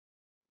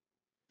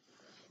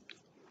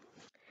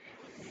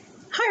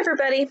Hi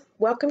everybody,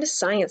 welcome to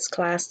science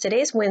class.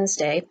 Today's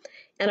Wednesday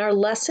and our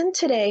lesson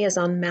today is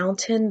on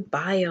mountain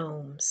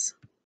biomes.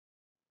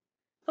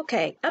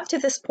 Okay, up to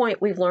this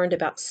point we've learned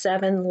about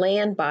 7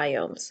 land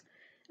biomes.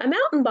 A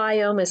mountain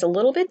biome is a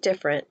little bit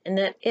different in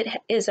that it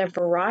is a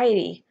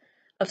variety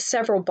of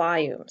several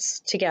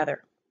biomes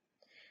together.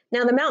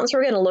 Now the mountains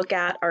we're going to look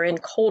at are in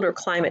colder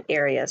climate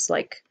areas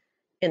like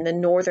in the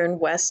northern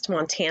West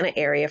Montana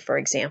area, for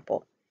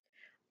example.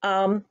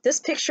 This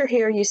picture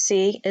here you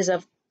see is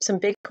of some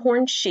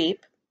bighorn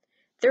sheep.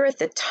 They're at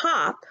the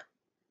top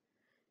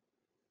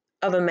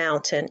of a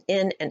mountain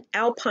in an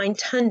Alpine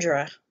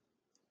Tundra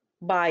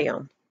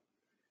biome.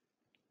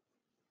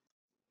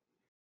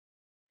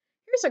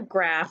 Here's a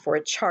graph or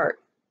a chart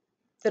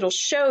that'll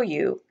show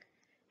you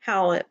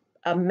how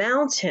a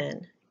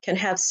mountain can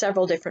have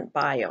several different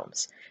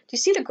biomes. Do you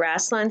see the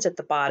grasslands at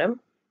the bottom?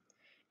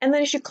 And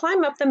then as you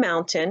climb up the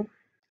mountain,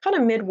 kind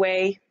of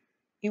midway,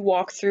 you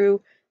walk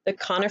through the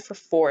conifer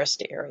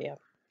forest area.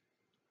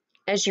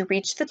 As you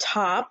reach the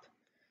top,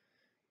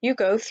 you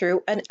go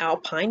through an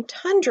Alpine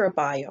Tundra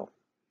biome.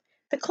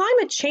 The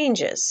climate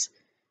changes.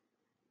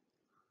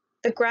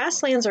 The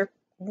grasslands are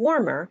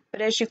warmer,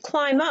 but as you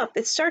climb up,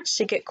 it starts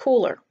to get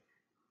cooler.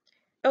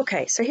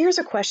 Okay, so here's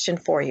a question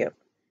for you.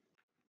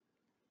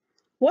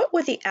 What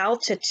would the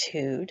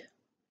altitude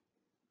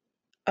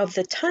of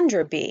the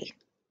tundra be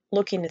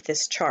looking at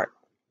this chart?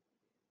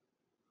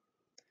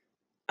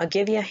 I'll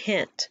give you a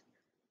hint.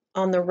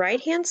 On the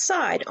right-hand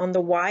side, on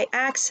the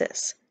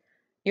y-axis,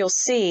 you'll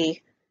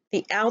see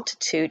the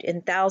altitude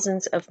in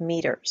thousands of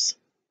meters.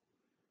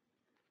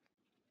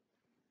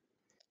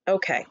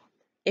 Okay,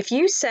 if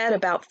you said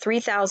about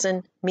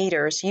 3,000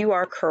 meters, you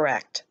are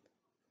correct.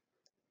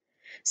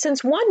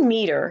 Since 1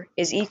 meter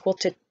is equal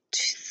to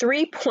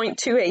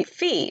 3.28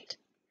 feet,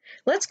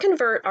 let's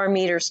convert our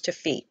meters to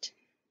feet.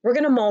 We're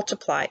going to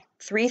multiply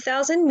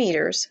 3,000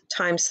 meters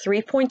times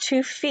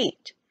 3.2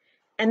 feet,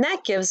 and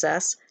that gives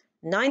us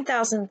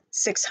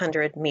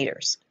 9,600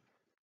 meters.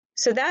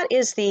 So that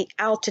is the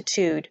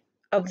altitude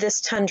of this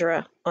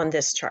tundra on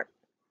this chart.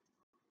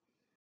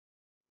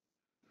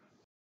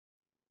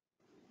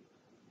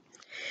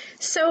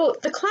 So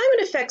the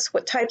climate affects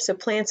what types of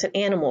plants and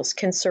animals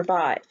can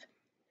survive.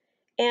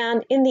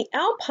 And in the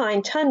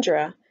Alpine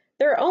Tundra,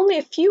 there are only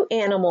a few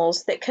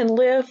animals that can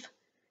live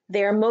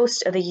there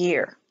most of the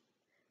year.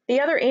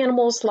 The other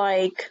animals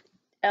like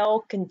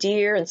elk and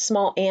deer and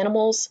small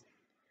animals,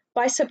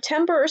 by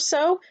September or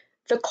so,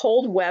 the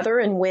cold weather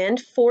and wind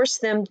force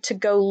them to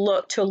go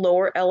look to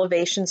lower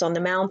elevations on the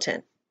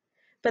mountain.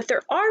 But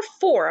there are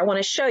 4 I want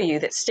to show you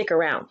that stick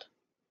around.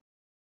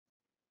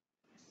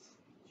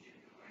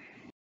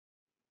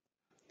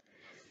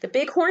 The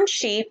bighorn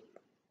sheep,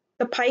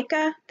 the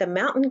pika, the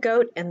mountain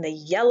goat, and the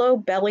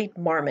yellow-bellied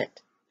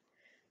marmot.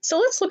 So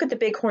let's look at the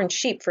bighorn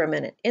sheep for a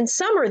minute. In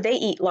summer, they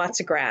eat lots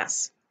of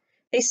grass.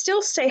 They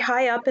still stay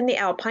high up in the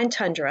Alpine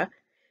Tundra,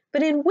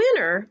 but in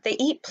winter, they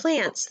eat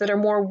plants that are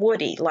more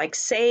woody, like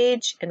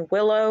sage and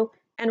willow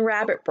and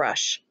rabbit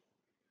brush.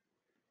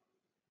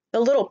 The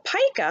little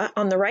pika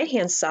on the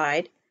right-hand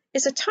side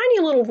is a tiny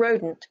little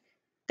rodent.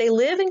 They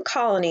live in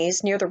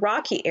colonies near the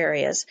rocky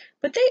areas,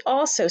 but they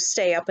also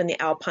stay up in the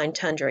Alpine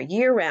Tundra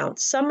year-round,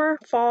 summer,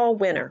 fall,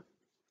 winter,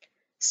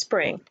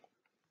 spring.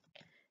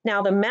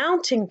 Now the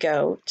mountain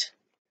goat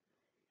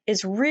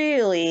is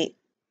really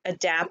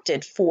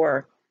adapted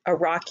for a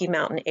Rocky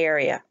Mountain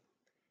area.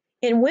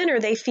 In winter,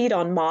 they feed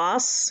on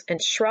moss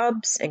and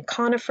shrubs and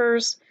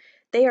conifers.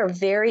 They are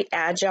very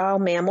agile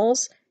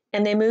mammals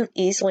and they move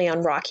easily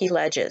on rocky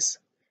ledges.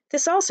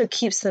 This also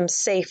keeps them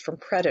safe from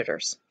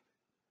predators.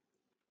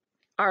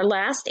 Our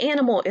last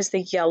animal is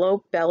the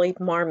yellow-bellied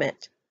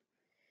marmot.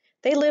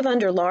 They live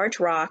under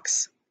large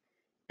rocks,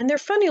 and they're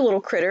funny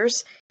little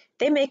critters.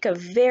 They make a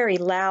very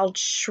loud,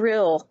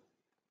 shrill,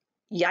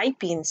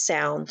 yiping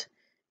sound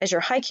as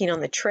you're hiking on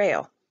the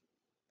trail.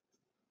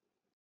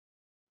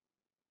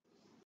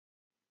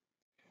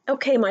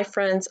 Okay, my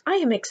friends, I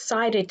am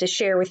excited to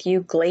share with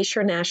you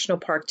Glacier National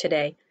Park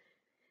today.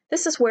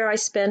 This is where I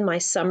spend my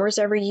summers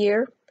every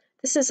year.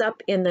 This is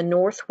up in the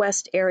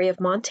northwest area of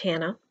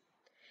Montana.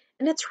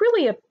 And it's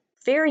really a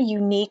very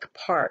unique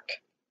park.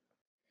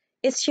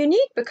 It's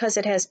unique because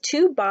it has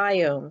 2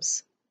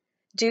 biomes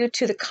due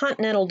to the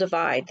continental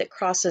divide that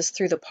crosses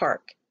through the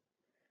park.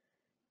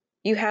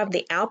 You have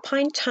the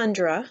Alpine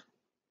Tundra,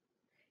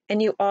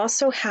 and you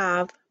also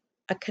have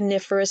a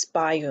coniferous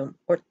biome,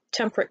 or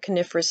temperate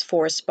coniferous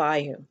forest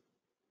biome.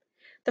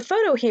 The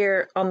photo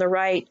here on the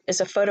right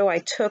is a photo I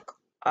took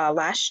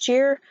last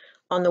year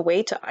on the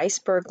way to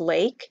Iceberg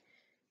Lake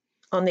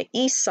on the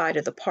east side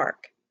of the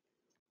park.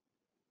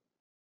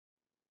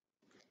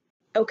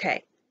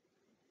 Okay,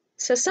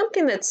 so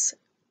something that's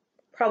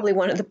probably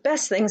one of the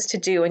best things to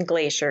do in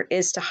Glacier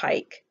is to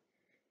hike.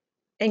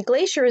 And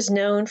Glacier is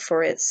known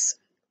for its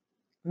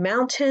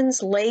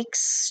mountains, lakes,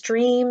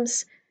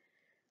 streams.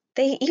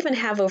 They even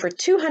have over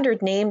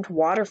 200 named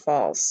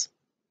waterfalls.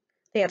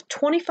 They have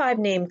 25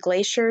 named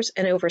glaciers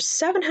and over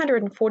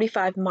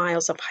 745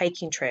 miles of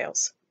hiking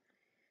trails.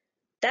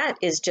 That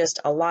is just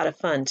a lot of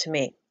fun to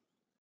me.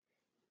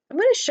 I'm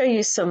going to show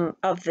you some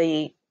of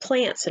the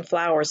plants and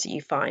flowers that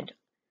you find.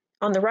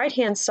 On the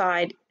right-hand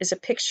side is a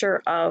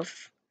picture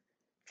of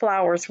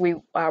flowers we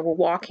were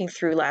walking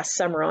through last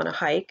summer on a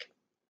hike.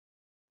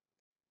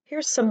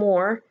 Here's some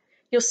more.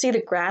 You'll see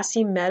the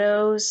grassy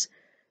meadows.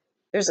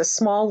 There's a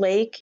small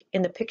lake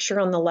in the picture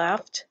on the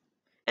left.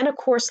 And of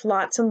course,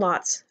 lots and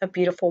lots of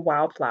beautiful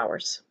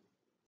wildflowers.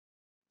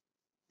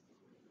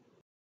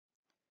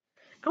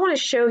 I want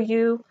to show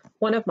you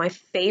one of my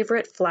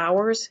favorite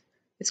flowers.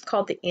 It's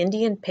called the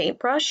Indian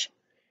paintbrush.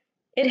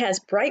 It has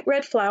bright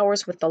red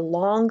flowers with a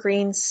long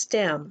green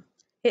stem.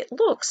 It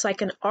looks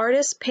like an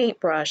artist's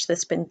paintbrush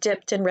that's been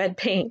dipped in red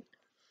paint.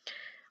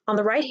 On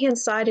the right-hand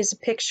side is a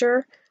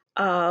picture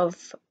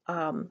of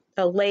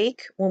a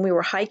lake when we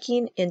were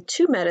hiking in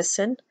Two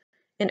Medicine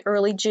in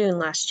early June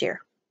last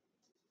year.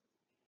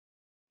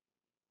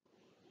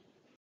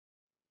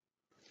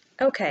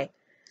 Okay,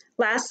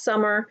 last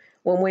summer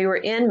when we were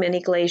in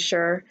Mini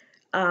Glacier,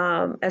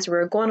 as we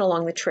were going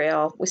along the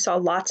trail, we saw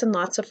lots and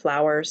lots of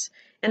flowers.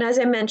 And as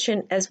I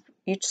mentioned, as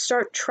you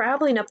start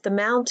traveling up the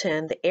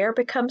mountain, the air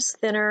becomes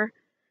thinner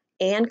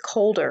and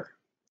colder.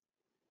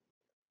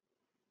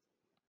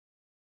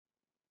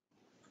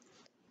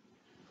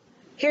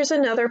 Here's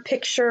another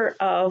picture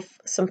of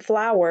some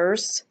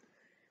flowers.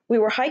 We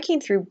were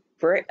hiking through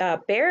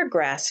bear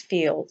grass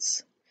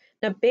fields.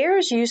 Now,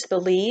 bears use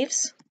the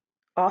leaves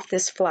off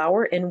this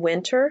flower in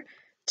winter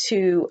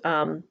to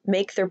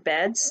make their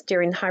beds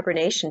during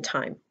hibernation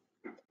time.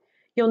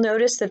 You'll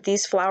notice that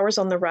these flowers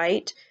on the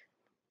right,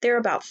 they're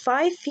about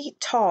 5 feet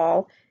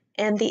tall,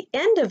 and the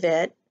end of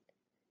it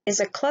is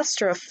a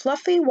cluster of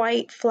fluffy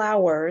white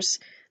flowers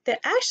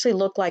that actually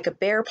look like a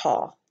bear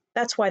paw.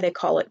 That's why they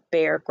call it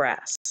bear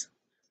grass.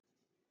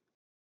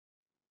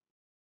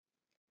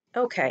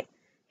 Okay,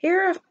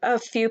 here are a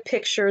few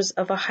pictures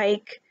of a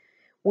hike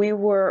we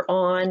were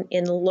on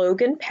in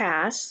Logan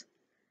Pass.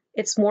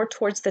 It's more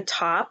towards the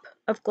top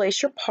of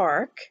Glacier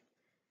Park,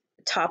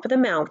 the top of the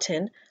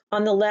mountain.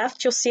 On the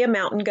left, you'll see a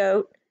mountain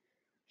goat.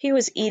 He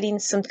was eating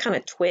some kind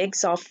of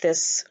twigs off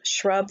this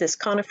shrub, this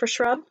conifer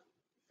shrub.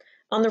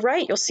 On the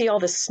right, you'll see all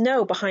the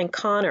snow behind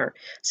Connor.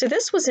 So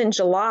this was in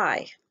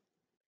July,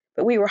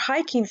 but we were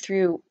hiking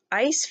through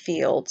ice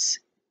fields,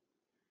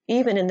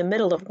 even in the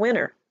middle of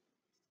winter.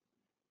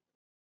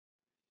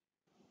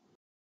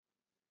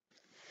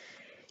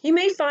 You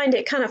may find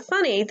it kind of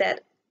funny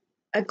that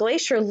a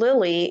glacier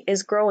lily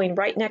is growing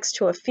right next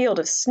to a field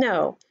of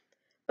snow,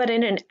 but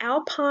in an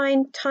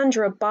alpine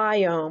tundra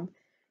biome,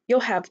 you'll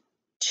have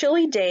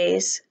chilly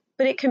days,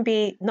 but it can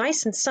be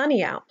nice and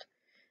sunny out.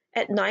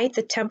 At night,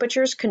 the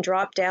temperatures can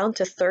drop down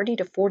to 30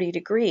 to 40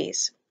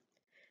 degrees.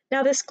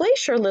 Now, this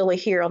glacier lily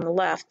here on the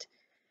left,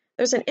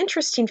 there's an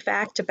interesting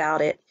fact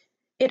about it.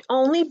 It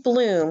only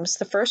blooms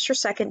the first or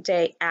second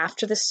day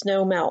after the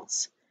snow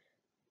melts.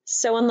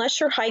 So unless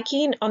you're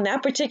hiking on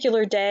that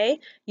particular day,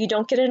 you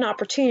don't get an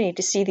opportunity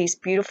to see these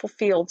beautiful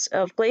fields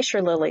of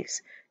glacier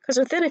lilies, because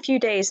within a few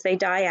days they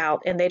die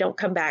out and they don't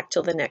come back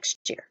till the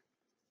next year.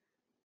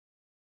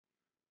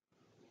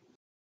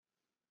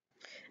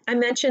 I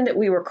mentioned that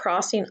we were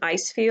crossing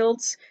ice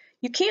fields.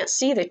 You can't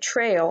see the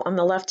trail on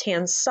the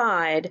left-hand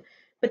side,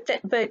 but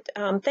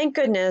thank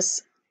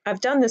goodness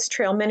I've done this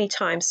trail many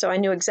times, so I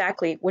knew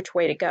exactly which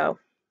way to go.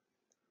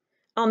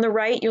 On the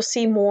right, you'll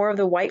see more of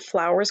the white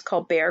flowers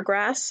called bear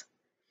grass.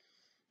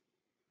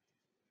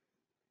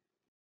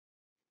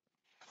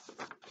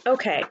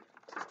 Okay,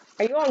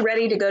 are you all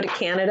ready to go to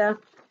Canada?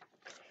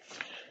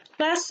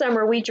 Last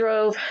summer, we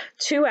drove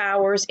 2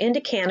 hours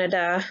into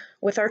Canada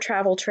with our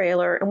travel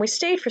trailer, and we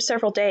stayed for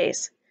several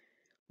days.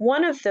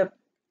 One of the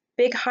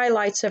big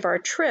highlights of our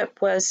trip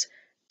was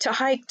to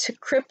hike to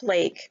Crip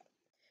Lake.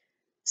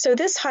 So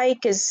this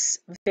hike is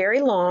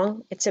very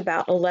long. It's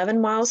about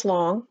 11 miles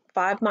long,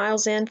 5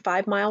 miles in,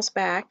 5 miles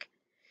back.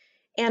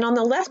 And on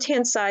the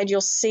left-hand side,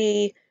 you'll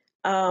see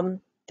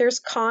there's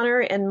Connor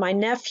and my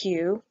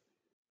nephew.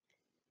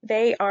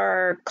 They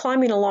are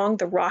climbing along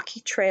the rocky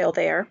trail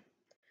there.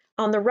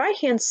 On the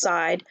right-hand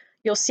side,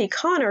 you'll see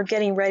Connor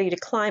getting ready to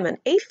climb an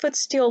 8-foot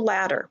steel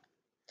ladder.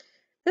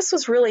 This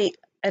was really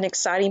an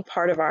exciting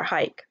part of our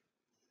hike.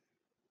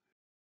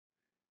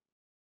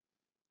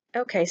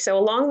 Okay, so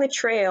along the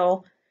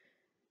trail,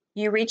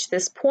 you reach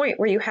this point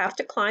where you have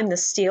to climb the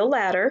steel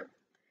ladder.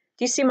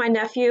 Do you see my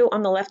nephew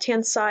on the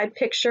left-hand side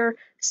picture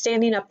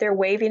standing up there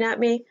waving at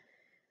me?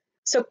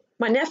 So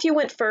my nephew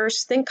went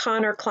first, then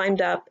Connor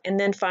climbed up, and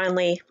then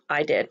finally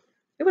I did.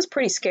 It was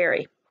pretty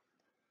scary.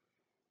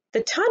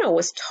 The tunnel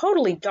was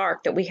totally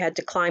dark that we had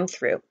to climb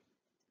through.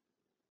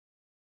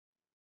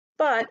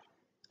 But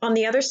on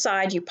the other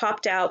side, you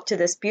popped out to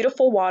this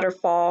beautiful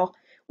waterfall.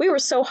 We were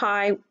so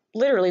high,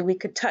 literally we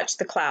could touch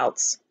the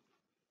clouds.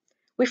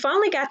 We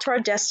finally got to our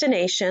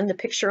destination. The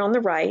picture on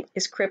the right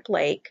is Crip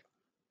Lake.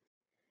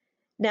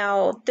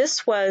 Now,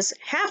 this was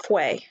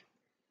halfway,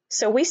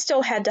 so we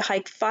still had to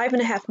hike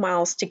 5.5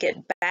 miles to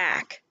get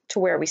back to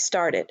where we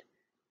started.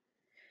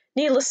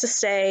 Needless to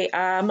say,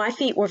 my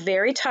feet were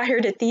very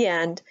tired at the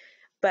end,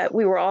 but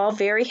we were all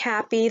very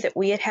happy that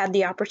we had had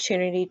the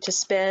opportunity to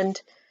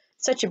spend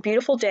Such a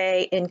beautiful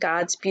day in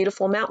God's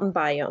beautiful mountain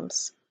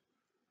biomes.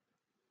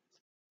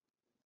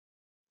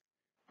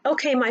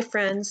 Okay, my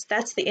friends,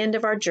 that's the end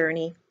of our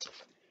journey.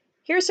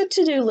 Here's a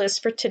to-do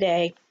list for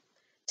today.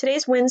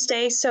 Today's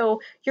Wednesday,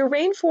 so your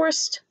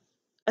rainforest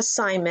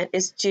assignment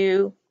is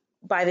due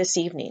by this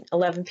evening,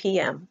 11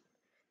 p.m.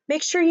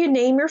 Make sure you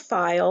name your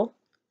file,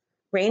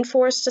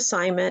 rainforest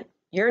assignment,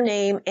 your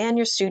name, and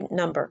your student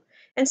number,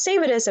 and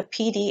save it as a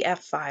PDF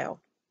file.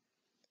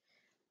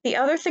 The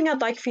other thing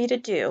I'd like for you to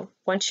do,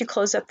 once you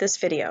close up this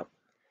video,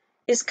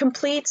 is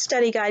complete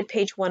study guide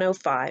page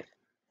 105.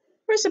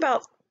 There's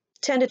about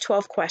 10 to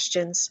 12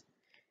 questions.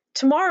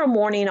 Tomorrow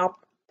morning, I'll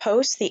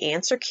post the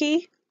answer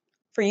key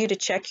for you to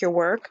check your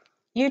work.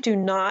 You do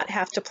not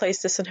have to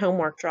place this in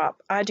homework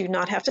drop. I do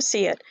not have to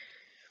see it.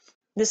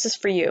 This is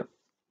for you.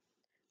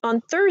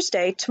 On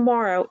Thursday,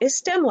 tomorrow, is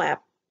STEM Lab.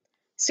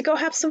 So go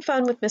have some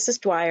fun with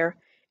Mrs. Dwyer,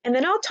 and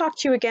then I'll talk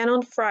to you again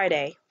on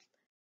Friday.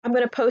 I'm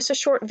going to post a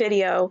short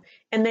video,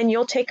 and then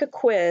you'll take a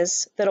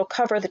quiz that'll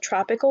cover the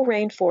tropical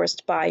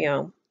rainforest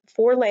biome,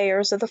 4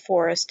 layers of the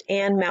forest,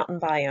 and mountain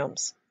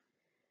biomes.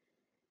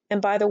 And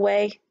by the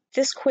way,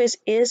 this quiz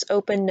is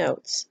open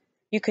notes.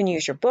 You can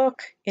use your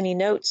book, any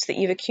notes that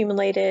you've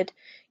accumulated,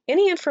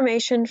 any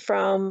information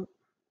from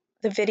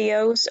the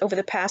videos over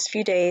the past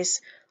few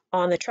days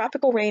on the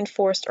tropical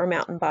rainforest or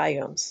mountain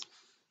biomes.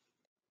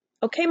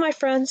 Okay, my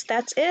friends,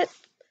 that's it.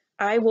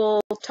 I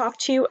will talk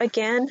to you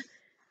again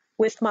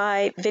with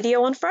my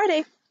video on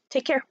Friday.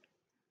 Take care.